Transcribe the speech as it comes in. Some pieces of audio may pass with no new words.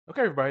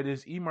Okay, everybody,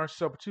 this is Emar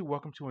Sub2.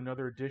 Welcome to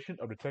another edition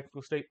of the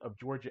Technical State of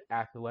Georgia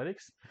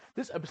Athletics.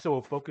 This episode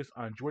will focus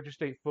on Georgia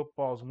State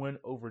football's win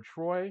over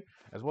Troy,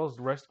 as well as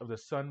the rest of the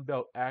Sun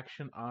Belt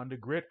action on the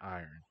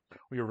gridiron.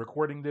 We are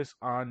recording this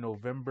on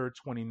November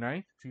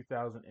 29th,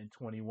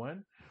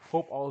 2021.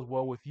 Hope all is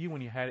well with you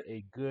when you had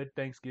a good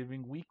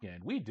Thanksgiving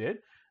weekend. We did,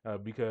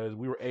 because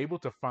we were able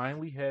to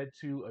finally head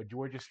to a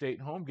Georgia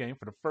State home game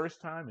for the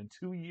first time in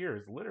 2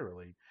 years,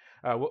 literally.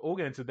 We'll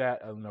get into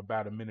that in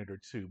about a minute or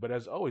two. But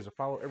as always, to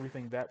follow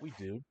everything that we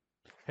do,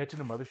 head to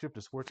the mothership to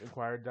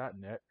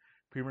sportsinquirer.net,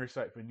 premier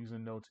site for news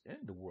and notes in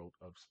the world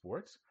of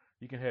sports.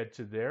 You can head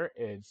to there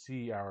and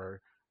see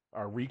our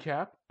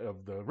recap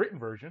of the written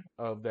version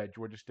of that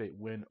Georgia State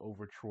win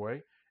over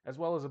Troy, as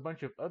well as a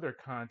bunch of other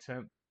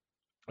content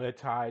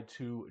tied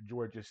to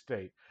Georgia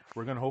State.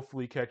 We're going to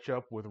hopefully catch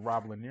up with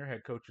Rob Lanier,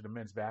 head coach of the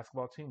men's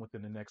basketball team,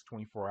 within the next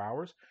 24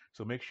 hours.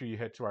 So make sure you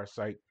head to our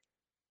site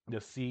to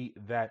see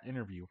that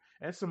interview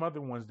and some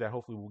other ones that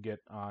hopefully we'll get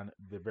on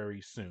the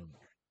very soon.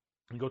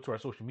 You go to our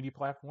social media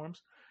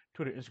platforms,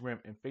 Twitter, Instagram,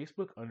 and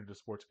Facebook under the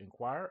Sports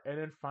Inquirer. And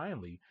then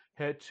finally,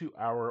 head to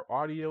our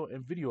audio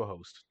and video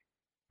hosts,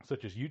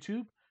 such as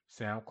YouTube,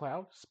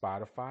 SoundCloud,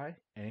 Spotify,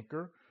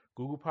 Anchor,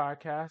 Google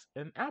Podcasts,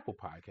 and Apple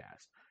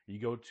Podcasts. You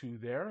go to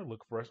there,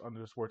 look for us under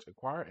the Sports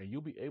Inquirer, and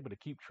you'll be able to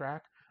keep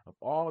track of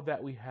all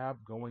that we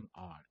have going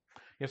on.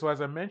 Yeah, so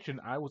as I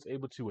mentioned, I was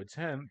able to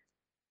attend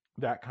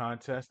that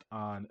contest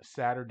on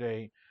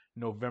Saturday,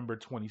 November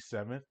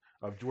 27th,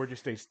 of Georgia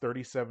State's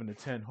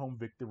 37-10 home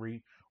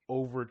victory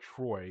over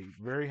Troy.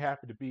 Very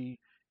happy to be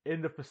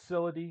in the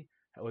facility.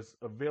 I was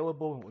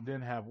available and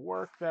didn't have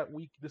work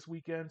this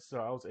weekend, so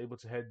I was able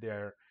to head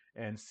there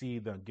and see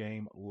the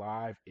game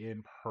live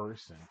in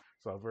person.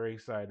 So I'm very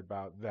excited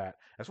about that.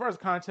 As far as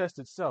the contest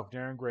itself,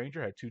 Darren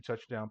Granger had 2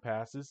 touchdown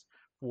passes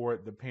for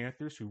the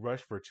Panthers, who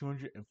rushed for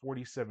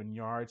 247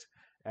 yards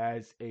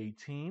as a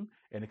team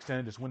and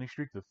extended its winning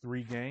streak to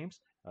 3 games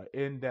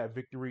in that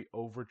victory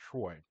over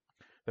Troy.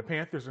 The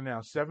Panthers are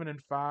now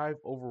 7-5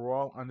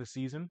 overall on the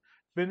season,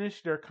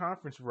 finished their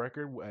conference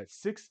record at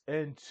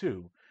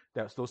 6-2.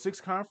 Those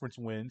 6 conference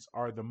wins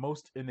are the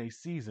most in a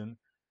season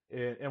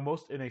and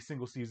most in a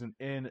single season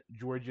in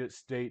Georgia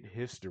State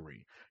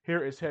history.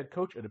 Here is head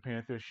coach of the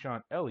Panthers,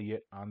 Sean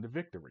Elliott, on the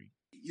victory.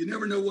 You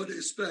never know what to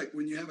expect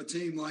when you have a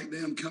team like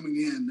them coming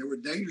in. They were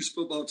a dangerous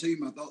football team.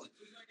 I thought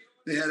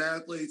they had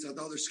athletes. I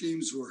thought their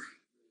schemes were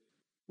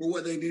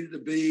what they needed to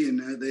be,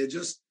 and they had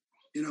just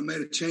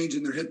made a change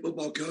in their head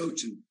football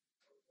coach. And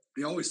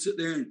you always sit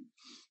there, and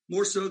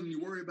more so than you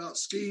worry about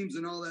schemes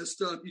and all that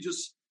stuff, you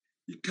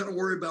kind of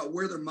worry about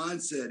where their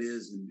mindset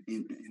is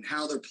and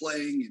how they're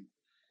playing.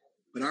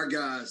 But our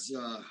guys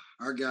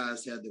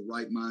had the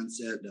right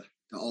mindset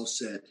to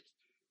offset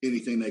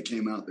anything they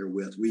came out there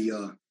with.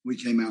 We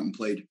came out and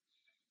played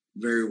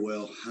very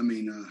well. I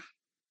mean,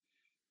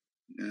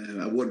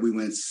 what we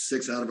went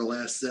 6 out of our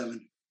last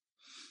 7.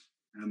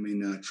 I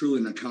mean, truly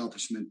an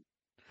accomplishment.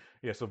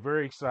 Yeah, so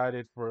very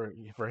excited for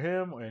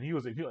him, and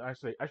I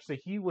should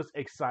say he was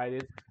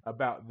excited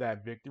about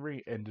that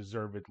victory, and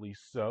deservedly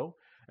so.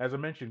 As I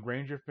mentioned,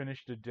 Granger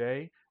finished the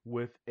day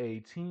with a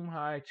team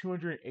high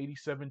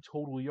 287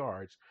 total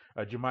yards.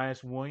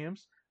 Jemias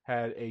Williams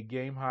had a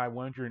game high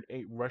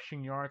 108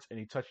 rushing yards and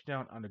a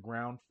touchdown on the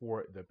ground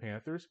for the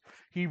Panthers.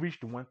 He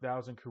reached the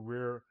 1,000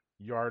 career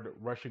yard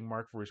rushing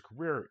mark for his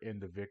career in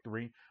the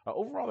victory.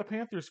 Overall, the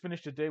Panthers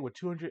finished the day with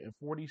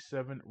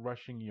 247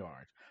 rushing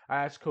yards.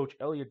 I asked Coach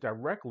Elliott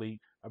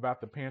directly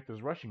about the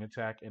Panthers' rushing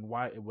attack and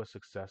why it was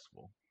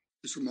successful.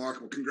 It's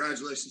remarkable.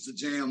 Congratulations to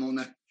Jam on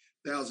that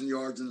 1,000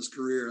 yards in his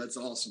career. That's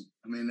awesome.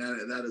 I mean,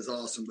 that is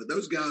awesome. But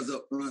those guys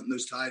up front and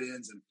those tight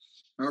ends and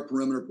our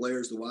perimeter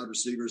players, the wide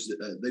receivers,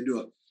 they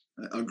do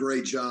a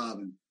great job.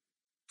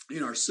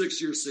 And our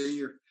 6-year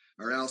senior,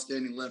 our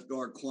outstanding left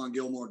guard, Quan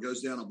Gilmore,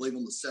 goes down, I believe,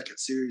 on the second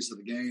series of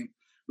the game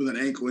with an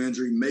ankle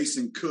injury.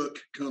 Mason Cook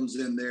comes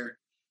in there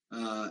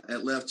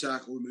at left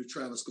tackle. We move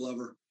Travis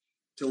Glover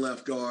to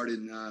left guard,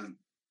 and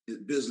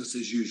business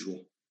as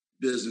usual.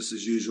 Business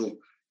as usual,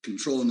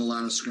 controlling the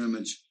line of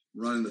scrimmage,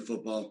 running the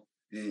football,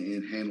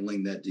 and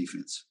handling that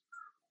defense.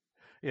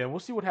 Yeah, we'll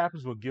see what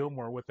happens with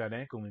Gilmore with that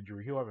ankle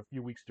injury. He'll have a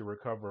few weeks to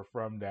recover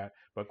from that.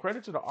 But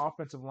credit to the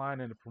offensive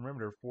line and the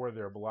perimeter for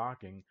their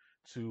blocking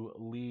to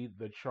lead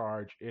the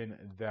charge in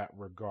that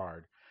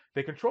regard.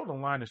 They controlled the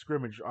line of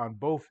scrimmage on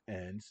both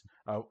ends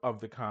of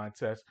the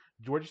contest.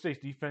 Georgia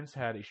State's defense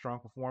had a strong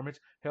performance,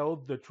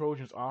 held the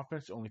Trojans'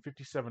 offense to only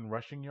 57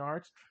 rushing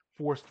yards,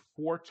 forced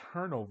 4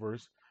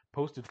 turnovers,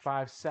 posted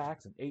 5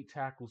 sacks, and 8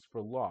 tackles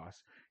for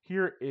loss.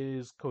 Here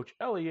is Coach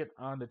Elliott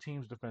on the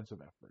team's defensive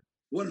effort.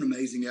 What an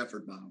amazing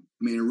effort by them.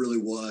 I mean, it really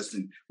was.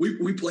 And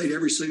we played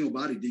every single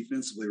body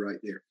defensively right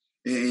there.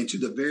 And to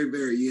the very,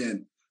 very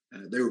end,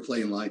 they were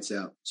playing lights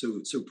out.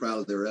 So proud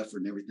of their effort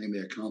and everything they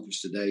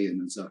accomplished today.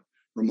 And it's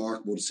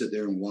remarkable to sit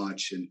there and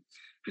watch. And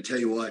I tell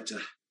you what,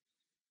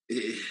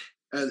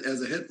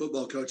 as a head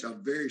football coach, I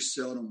very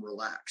seldom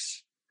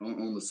relax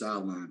on the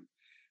sideline.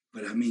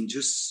 But, I mean,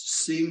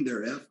 just seeing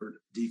their effort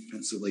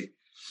defensively,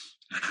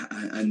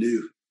 I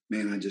knew,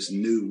 man, I just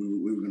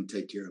knew we were going to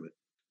take care of it.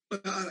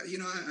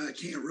 I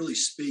can't really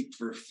speak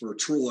for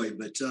Troy,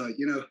 but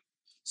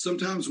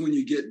sometimes when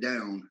you get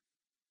down,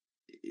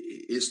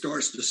 it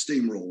starts to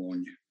steamroll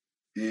on you,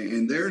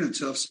 and they're in a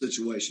tough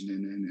situation,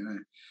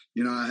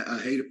 and I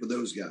hate it for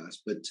those guys,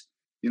 but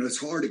it's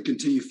hard to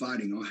continue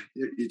fighting.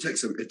 It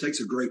takes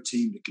a great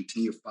team to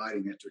continue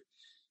fighting after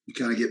you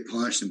kind of get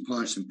punched and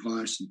punched and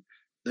punched, and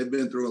they've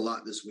been through a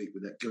lot this week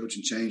with that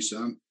coaching change.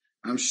 So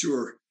I'm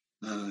sure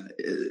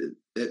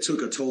it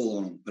took a toll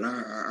on them, but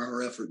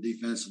our effort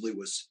defensively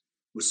was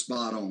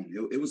spot on.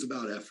 It was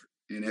about effort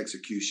and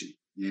execution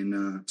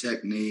and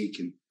technique,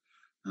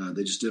 and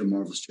they just did a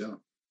marvelous job.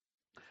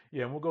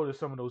 Yeah, and we'll go to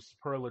some of those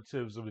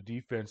superlatives of the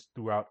defense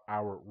throughout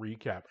our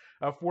recap.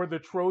 For the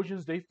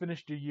Trojans, they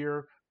finished the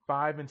year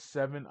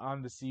 5-7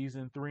 on the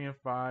season,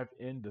 3-5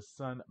 in the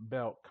Sun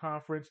Belt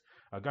Conference.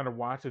 Gunnar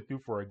Watson threw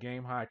for a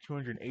game high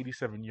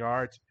 287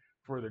 yards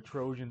for the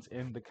Trojans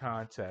in the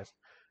contest.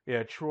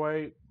 Yeah,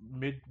 Troy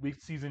midweek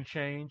season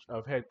change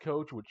of head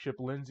coach with Chip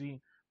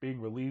Lindsey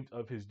being relieved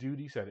of his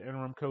duties, had an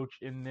interim coach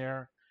in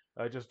there.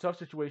 Just a tough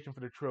situation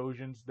for the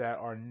Trojans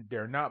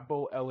they're not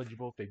bowl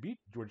eligible. If they beat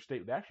Georgia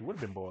State, they actually would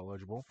have been bowl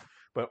eligible,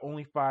 but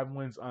only 5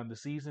 wins on the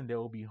season. They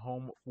will be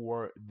home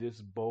for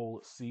this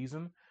bowl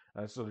season.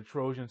 So the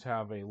Trojans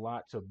have a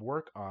lot to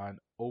work on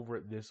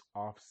over this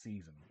off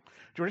season.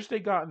 Georgia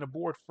State got on the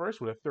board first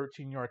with a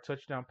 13-yard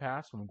touchdown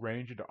pass from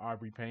Granger to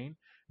Aubrey Payne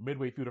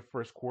midway through the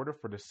first quarter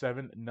for the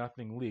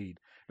 7-0 lead.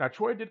 Now,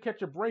 Troy did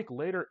catch a break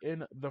later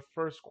in the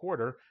first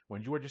quarter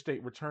when Georgia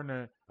State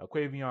returner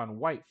Quavion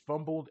White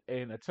fumbled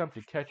an attempt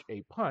to catch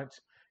a punt,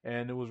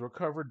 and it was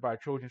recovered by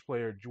Trojans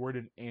player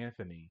Jordan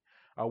Anthony.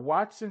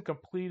 Watson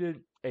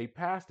completed a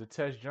pass to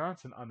Tez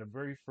Johnson on the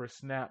very first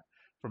snap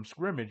from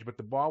scrimmage, but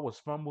the ball was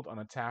fumbled on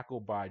a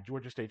tackle by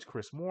Georgia State's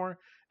Chris Moore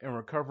and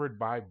recovered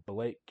by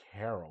Blake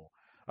Carroll.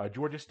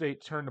 Georgia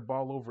State turned the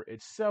ball over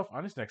itself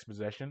on its next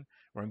possession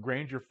when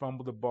Granger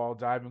fumbled the ball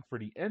diving for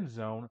the end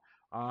zone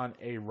on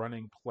a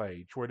running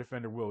play. Troy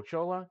defender Will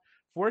Chola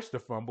forced the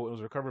fumble. It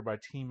was recovered by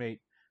teammate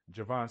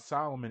Javon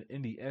Solomon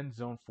in the end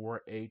zone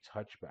for a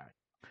touchback.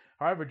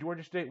 However,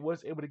 Georgia State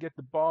was able to get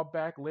the ball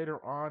back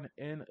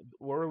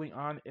early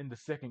on in the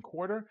second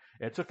quarter.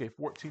 It took a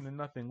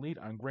 14-0 lead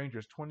on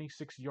Granger's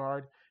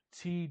 26-yard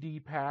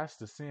TD pass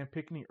to Sam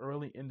Pinckney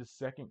early in the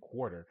second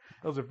quarter.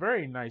 It was a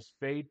very nice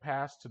fade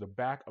pass to the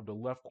back of the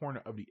left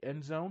corner of the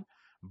end zone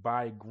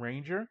by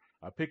Granger.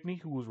 Pinckney,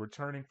 who was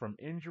returning from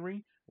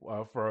injury,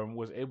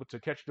 was able to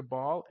catch the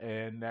ball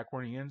in that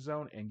corner end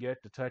zone and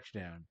get the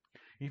touchdown.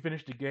 He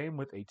finished the game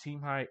with a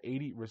team-high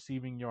 80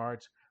 receiving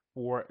yards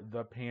for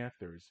the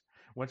Panthers.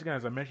 Once again,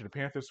 as I mentioned, the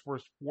Panthers'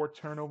 first 4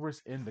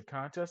 turnovers in the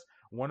contest.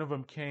 One of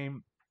them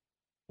came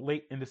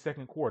late in the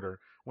second quarter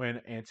when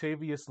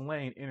Antavius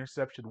Lane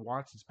intercepted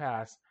Watson's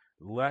pass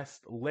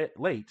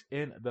late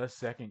in the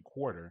second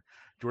quarter.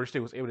 Georgia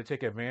State was able to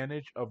take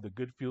advantage of the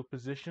good field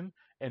position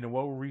and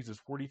Noel Reese's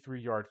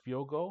 43-yard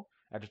field goal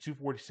at the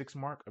 2:46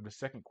 mark of the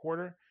second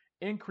quarter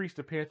increased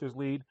the Panthers'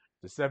 lead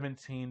to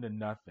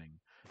 17-0.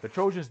 The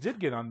Trojans did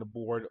get on the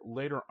board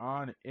later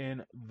on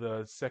in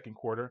the second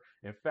quarter.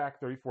 In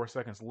fact, 34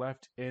 seconds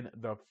left in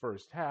the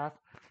first half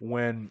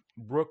when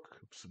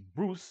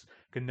Bruce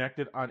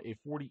connected on a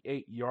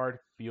 48-yard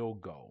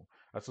field goal.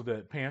 So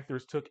the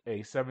Panthers took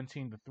a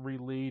 17-3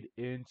 lead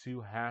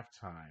into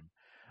halftime.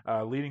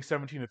 Leading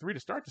 17-3 to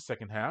start the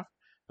second half,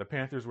 the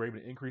Panthers were able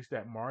to increase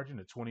that margin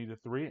to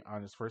 20-3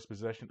 on his first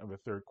possession of the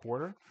third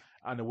quarter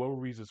on the Will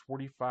Reese's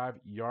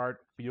 45-yard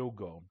field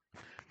goal.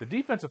 The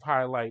defensive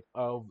highlight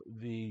of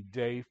the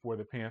day for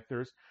the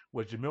Panthers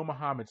was Jamil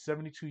Muhammad's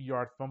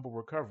 72-yard fumble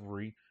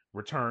recovery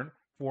return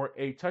for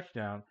a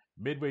touchdown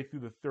midway through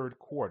the third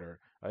quarter.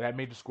 That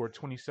made the score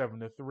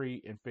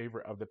 27-3 in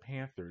favor of the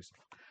Panthers.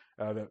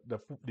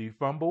 The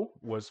fumble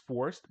was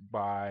forced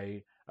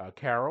by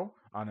Carroll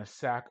on a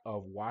sack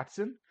of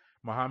Watson.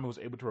 Muhammad was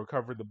able to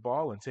recover the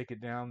ball and take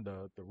it down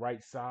the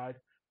right side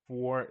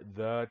for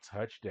the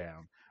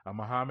touchdown.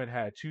 Muhammad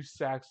had 2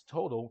 sacks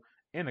total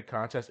in the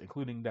contest,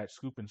 including that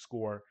scoop and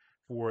score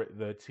for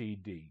the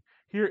TD.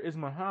 Here is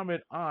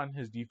Muhammad on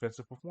his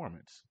defensive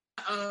performance.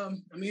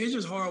 It's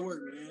just hard work,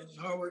 man. It's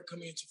hard work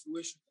coming into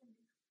fruition.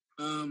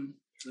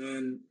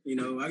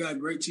 I got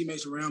great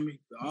teammates around me.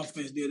 The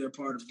offense did their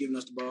part of giving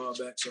us the ball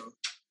back. So,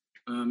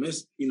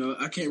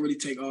 I can't really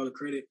take all the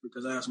credit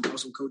because I have some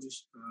awesome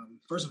coaches.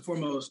 First and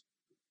foremost,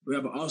 we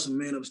have an awesome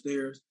man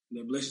upstairs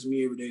that blesses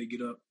me every day to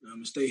get up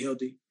and stay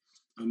healthy.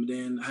 And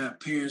then I have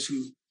parents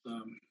who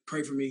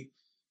pray for me,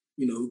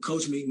 who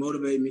coach me,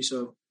 motivate me.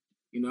 So,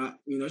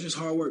 it's just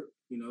hard work,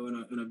 in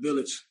a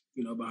village,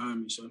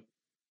 behind me. So.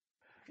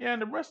 Yeah,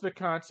 and the rest of the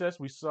contest,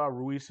 we saw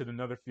Ruiz hit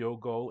another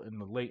field goal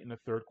late in the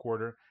third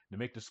quarter to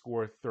make the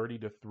score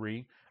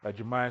 30-3.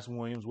 Jemias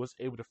Williams was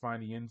able to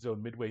find the end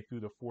zone midway through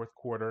the fourth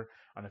quarter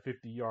on a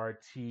 50-yard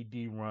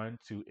TD run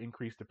to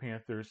increase the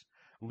Panthers'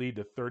 lead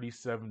to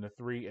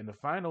 37-3. And the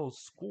final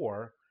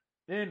score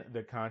in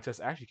the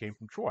contest actually came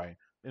from Troy.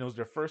 And it was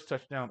their first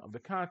touchdown of the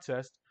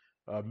contest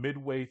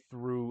midway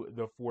through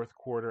the fourth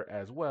quarter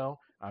as well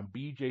on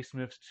B.J.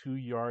 Smith's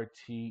 2-yard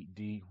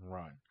TD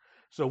run.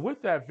 So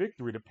with that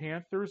victory, the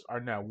Panthers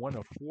are now one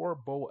of 4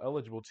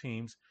 bowl-eligible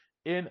teams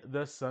in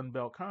the Sun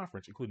Belt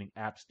Conference, including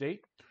App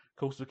State,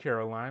 Coastal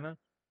Carolina,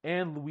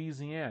 and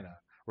Louisiana.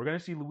 We're going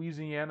to see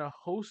Louisiana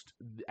host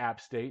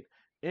App State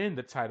in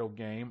the title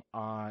game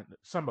on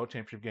Sun Belt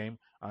Championship game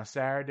on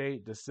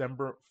Saturday,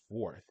 December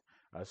 4th.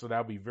 So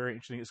that'll be very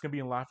interesting. It's going to be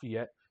in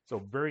Lafayette, so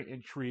very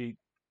intrigued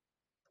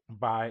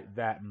by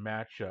that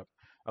matchup.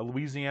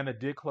 Louisiana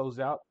did close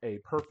out a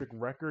perfect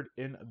record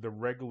in the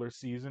regular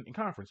season in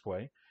conference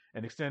play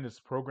and extend its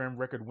program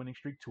record winning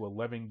streak to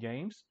 11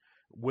 games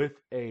with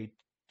a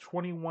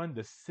 21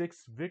 to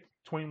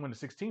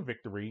 16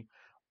 victory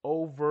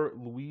over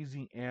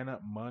Louisiana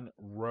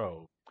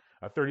Monroe.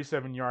 A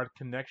 37-yard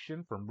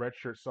connection from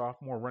redshirt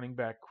sophomore running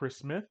back Chris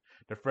Smith,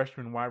 the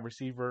freshman wide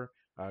receiver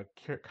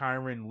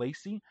Kyron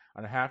Lacey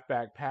on a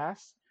halfback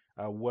pass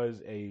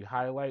was a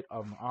highlight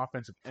of an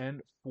offensive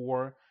end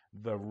for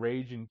the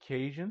Raging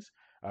Cajuns.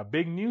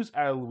 Big news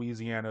out of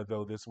Louisiana,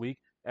 though, this week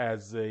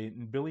as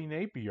Billy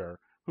Napier,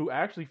 who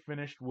actually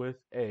finished with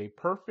a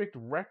perfect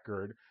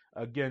record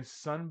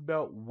against Sun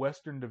Belt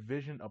Western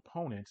Division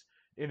opponents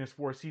in his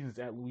 4 seasons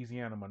at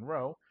Louisiana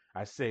Monroe.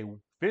 I say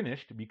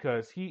finished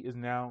because he is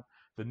now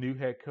the new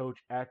head coach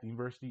at the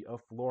University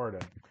of Florida.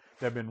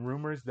 There have been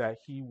rumors that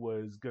he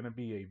was going to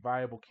be a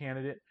viable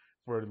candidate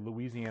for the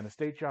Louisiana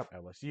State job,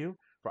 LSU,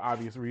 for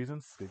obvious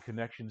reasons, the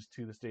connections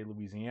to the state of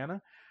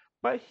Louisiana.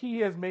 But he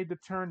has made the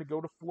turn to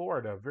go to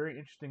Florida. Very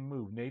interesting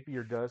move.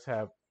 Napier does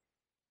have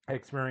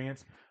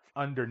experience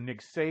under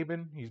Nick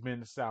Saban. He's been in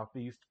the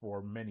Southeast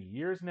for many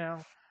years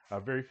now.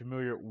 Very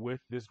familiar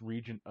with this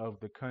region of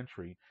the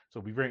country. So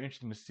it'll be very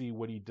interesting to see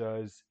what he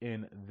does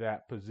in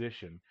that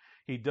position.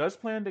 He does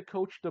plan to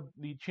coach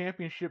the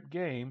championship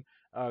game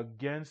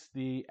against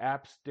the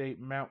App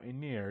State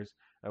Mountaineers.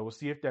 We'll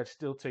see if that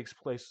still takes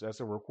place as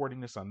we're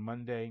recording this on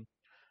Monday,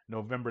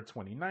 November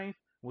 29th.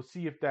 We'll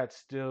see if that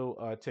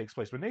still takes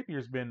place. But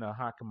Napier's been a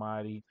hot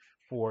commodity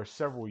for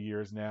several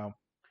years now,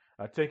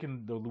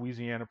 taking the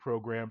Louisiana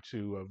program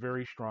to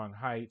very strong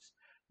heights.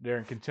 They're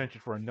in contention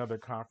for another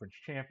conference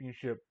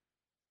championship.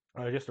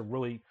 Just a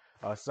really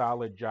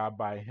solid job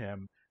by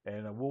him.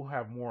 And we'll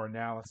have more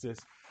analysis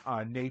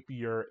on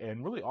Napier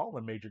and really all the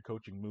major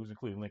coaching moves,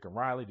 including Lincoln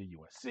Riley to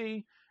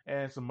USC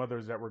and some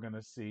others that we're going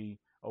to see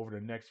over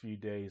the next few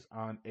days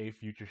on a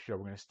future show.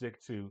 We're going to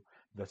stick to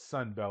the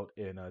Sun Belt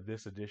in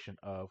this edition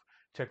of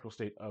Technical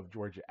State of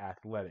Georgia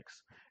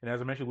Athletics. And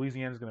as I mentioned,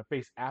 Louisiana is going to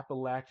face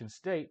Appalachian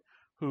State,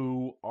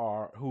 who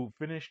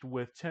finished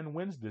with 10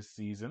 wins this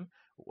season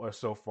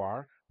so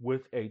far,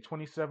 with a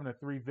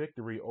 27-3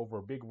 victory over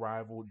a big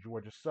rival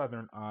Georgia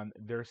Southern on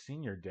their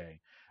senior day.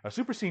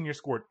 Super Senior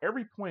scored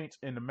every point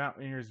in the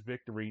Mountaineers'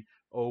 victory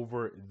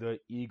over the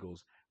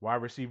Eagles.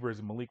 Wide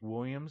receivers Malik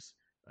Williams,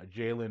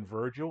 Jalen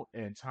Virgil,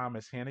 and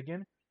Thomas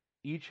Hannigan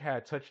each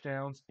had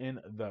touchdowns in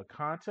the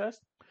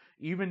contest.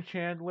 Even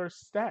Chandler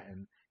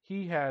Staton,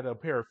 he had a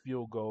pair of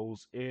field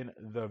goals in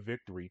the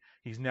victory.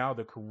 He's now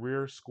the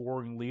career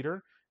scoring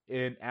leader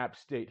in App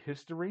State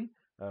history.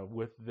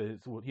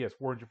 He has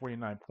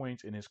 449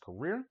 points in his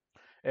career,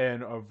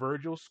 and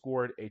Virgil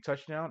scored a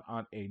touchdown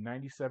on a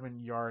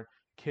 97-yard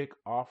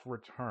kick-off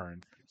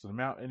return. So the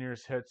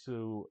Mountaineers head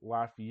to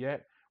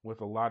Lafayette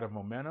with a lot of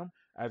momentum.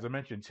 As I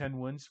mentioned, 10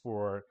 wins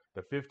for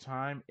the 5th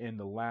time in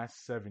the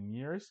last 7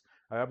 years.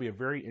 That'll be a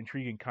very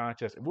intriguing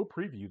contest, and we'll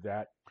preview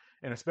that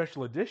in a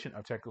special edition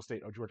of Technical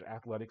State of Georgia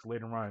Athletics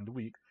later on in the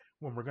week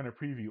when we're going to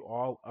preview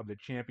all of the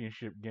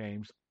championship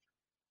games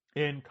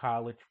in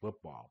college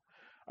football.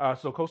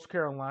 So Coastal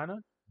Carolina,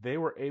 they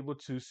were able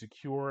to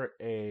secure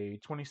a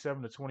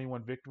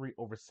 27-21 victory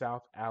over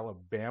South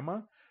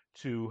Alabama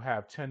to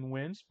have 10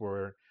 wins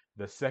for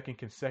the 2nd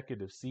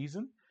consecutive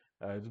season.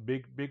 The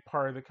big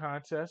part of the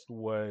contest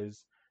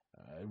was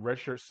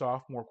redshirt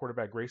sophomore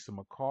quarterback Grayson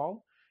McCall.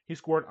 He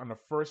scored on the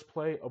first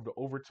play of the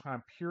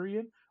overtime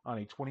period on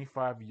a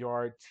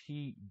 25-yard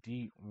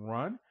TD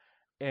run,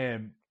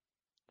 and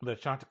the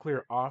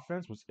Chanticleer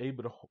offense was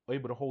able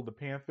to hold the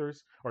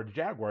Panthers, or the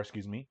Jaguars,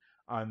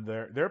 on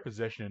their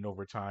possession in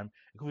overtime,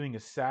 including a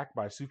sack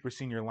by super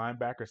senior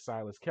linebacker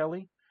Silas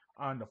Kelly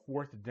on the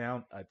 4th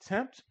down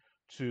attempt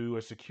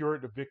to secure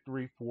the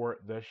victory for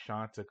the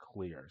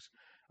Chanticleers.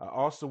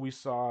 Also, we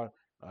saw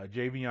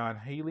Javion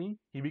Haley.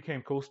 He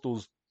became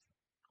Coastal's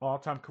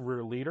all-time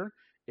career leader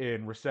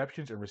in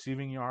receptions and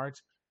receiving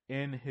yards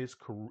in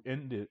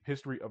the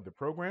history of the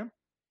program.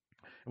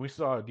 And we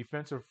saw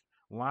defensive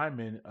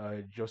lineman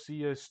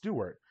Josiah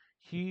Stewart.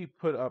 He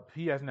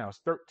has now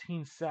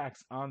 13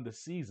 sacks on the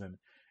season,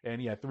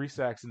 and he had 3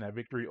 sacks in that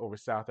victory over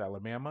South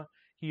Alabama.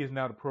 He is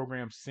now the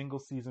program's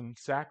single-season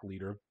sack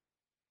leader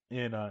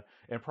and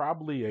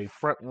probably a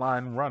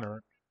frontline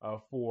runner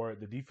for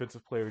the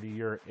Defensive Player of the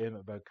Year in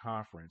the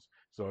conference.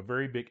 So a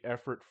very big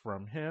effort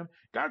from him.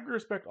 Got to give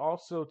respect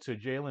also to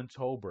Jalen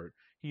Tolbert.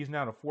 He's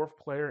now the 4th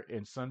player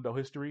in Sun Belt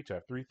history to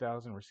have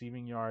 3,000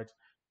 receiving yards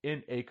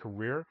in a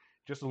career.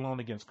 Just alone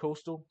against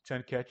Coastal,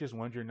 10 catches,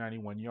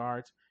 191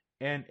 yards,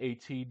 and a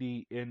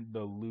TD in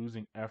the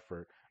losing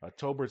effort.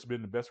 Tolbert's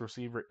been the best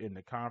receiver in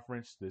the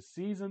conference this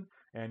season,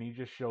 and he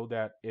just showed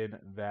that in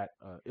that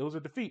it was a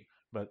defeat,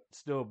 but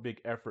still a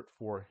big effort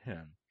for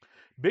him.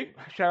 Big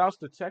shout outs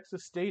to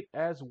Texas State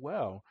as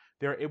well.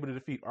 They're able to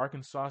defeat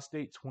Arkansas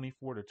State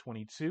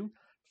 24-22.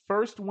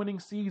 First winning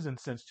season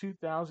since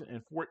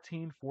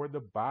 2014 for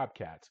the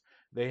Bobcats.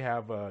 They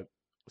have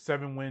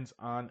 7 wins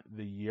on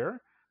the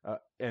year,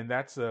 and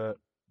that's a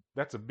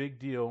big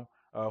deal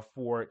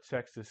for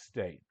Texas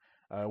State.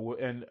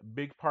 And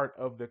big part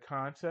of the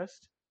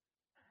contest.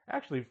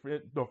 Actually,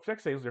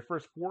 Texas State was their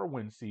first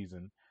 4-win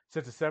season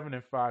since a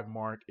 7-5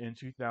 mark in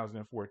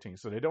 2014.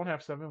 So they don't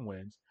have 7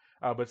 wins,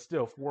 but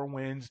still 4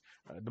 wins,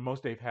 the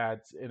most they've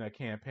had in a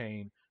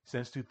campaign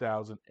since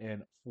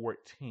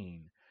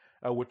 2014.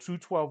 With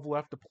 2:12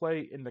 left to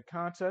play in the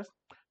contest,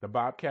 the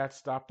Bobcats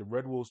stopped the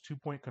Red Wolves'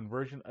 2-point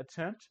conversion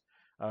attempt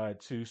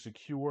to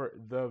secure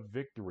the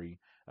victory.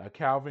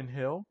 Calvin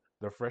Hill,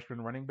 the freshman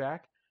running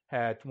back,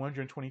 had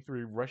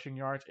 123 rushing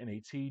yards and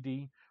a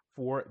TD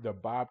for the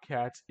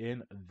Bobcats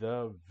in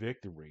the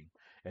victory.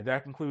 And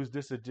that concludes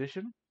this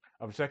edition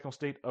of the Technical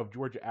State of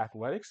Georgia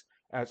Athletics.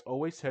 As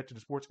always, head to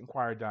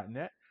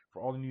thesportsinquirer.net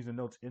for all the news and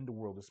notes in the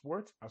world of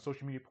sports. Our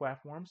social media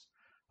platforms,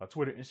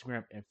 Twitter,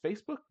 Instagram, and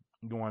Facebook.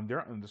 Go on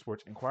there under the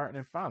Sports Inquirer. And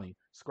then finally,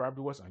 subscribe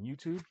to us on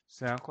YouTube,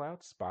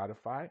 SoundCloud,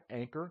 Spotify,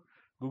 Anchor,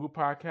 Google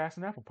Podcasts,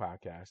 and Apple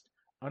Podcasts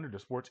under the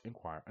Sports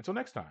Inquirer. Until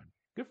next time,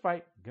 good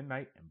fight, good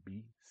night, and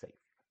be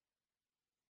safe.